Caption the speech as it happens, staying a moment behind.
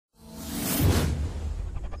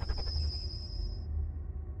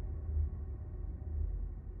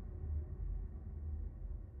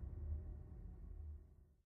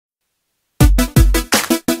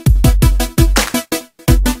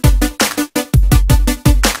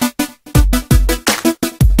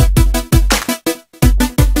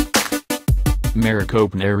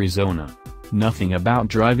MARICOPA, Arizona. Nothing about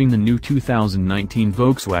driving the new 2019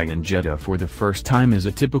 Volkswagen Jetta for the first time is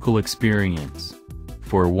a typical experience.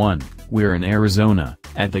 For one, we're in Arizona,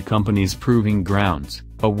 at the company's proving grounds,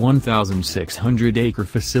 a 1,600-acre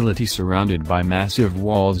facility surrounded by massive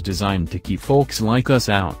walls designed to keep folks like us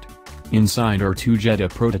out. Inside are two Jetta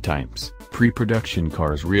prototypes, pre-production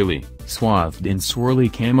cars really, swathed in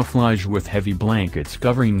swirly camouflage with heavy blankets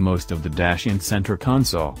covering most of the dash and center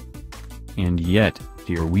console. And yet,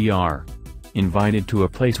 here we are. Invited to a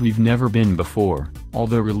place we've never been before,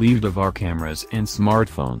 although relieved of our cameras and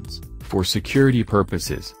smartphones, for security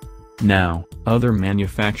purposes. Now, other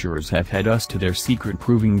manufacturers have had us to their secret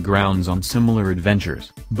proving grounds on similar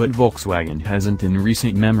adventures, but Volkswagen hasn't in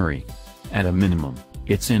recent memory. At a minimum,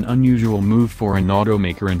 it's an unusual move for an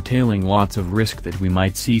automaker entailing lots of risk that we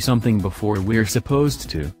might see something before we're supposed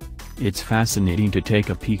to. It's fascinating to take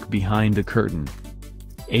a peek behind the curtain.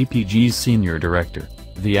 APG's senior director,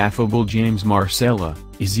 the affable James Marcella,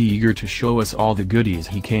 is eager to show us all the goodies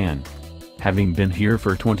he can. Having been here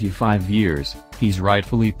for 25 years, he's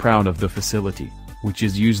rightfully proud of the facility, which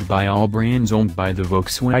is used by all brands owned by the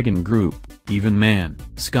Volkswagen Group, even MAN,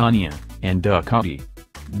 Scania, and Ducati.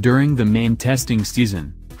 During the main testing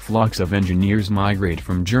season, flocks of engineers migrate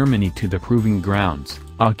from Germany to the proving grounds,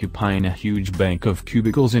 occupying a huge bank of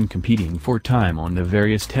cubicles and competing for time on the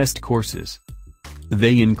various test courses.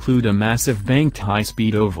 They include a massive banked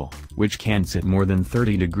high-speed oval, which can sit more than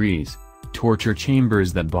 30 degrees, torture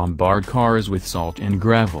chambers that bombard cars with salt and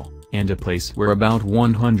gravel, and a place where about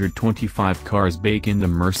 125 cars bake in the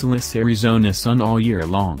merciless Arizona sun all year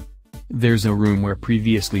long. There's a room where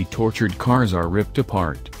previously tortured cars are ripped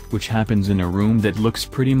apart, which happens in a room that looks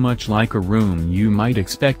pretty much like a room you might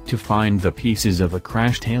expect to find the pieces of a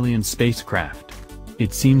crashed alien spacecraft.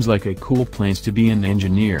 It seems like a cool place to be an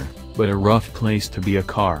engineer, but a rough place to be a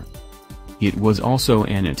car. It was also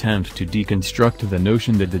an attempt to deconstruct the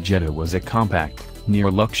notion that the Jetta was a compact,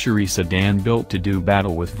 near-luxury sedan built to do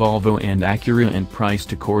battle with Volvo and Acura and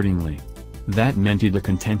priced accordingly. That meant it a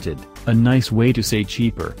contented, a nice way to say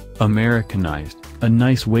cheaper, Americanized, a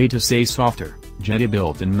nice way to say softer, Jetta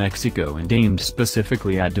built in Mexico and aimed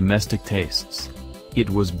specifically at domestic tastes. It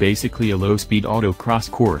was basically a low-speed autocross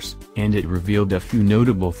course, and it revealed a few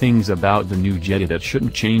notable things about the new Jetta that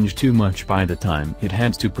shouldn't change too much by the time it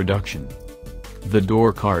heads to production. The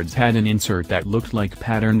door cards had an insert that looked like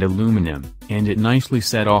patterned aluminum, and it nicely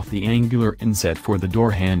set off the angular inset for the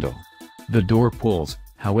door handle. The door pulls,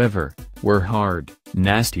 however, were hard,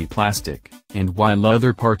 nasty plastic, and while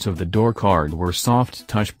other parts of the door card were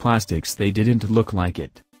soft-touch plastics, they didn't look like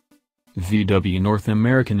it. VW North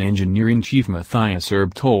American Engineering Chief Matthias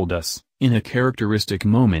Erb told us, in a characteristic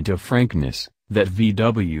moment of frankness, that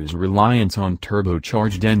VW's reliance on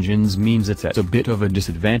turbocharged engines means it's at a bit of a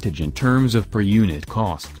disadvantage in terms of per-unit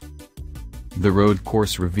cost. The road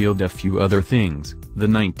course revealed a few other things. The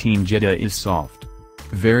 19 Jetta is soft.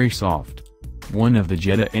 Very soft. One of the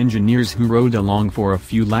Jetta engineers who rode along for a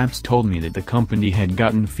few laps told me that the company had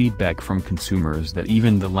gotten feedback from consumers that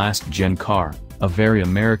even the last-gen car, a very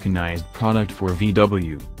Americanized product for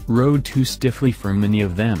VW, rode too stiffly for many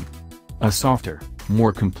of them. A softer,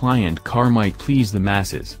 more compliant car might please the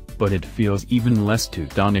masses, but it feels even less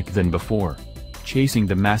Teutonic than before. Chasing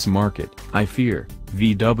the mass market, I fear,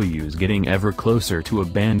 VW's getting ever closer to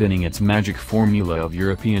abandoning its magic formula of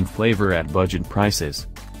European flavor at budget prices.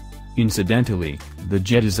 Incidentally, the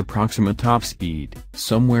Jetta's approximate top speed,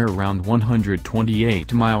 somewhere around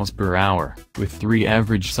 128 miles per hour, with 3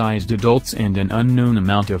 average-sized adults and an unknown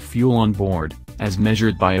amount of fuel on board, as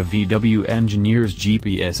measured by a VW engineer's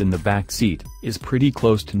GPS in the back seat, is pretty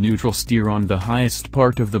close to neutral steer on the highest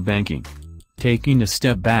part of the banking. Taking a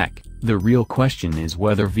step back, the real question is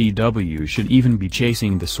whether VW should even be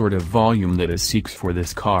chasing the sort of volume that it seeks for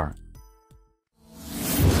this car.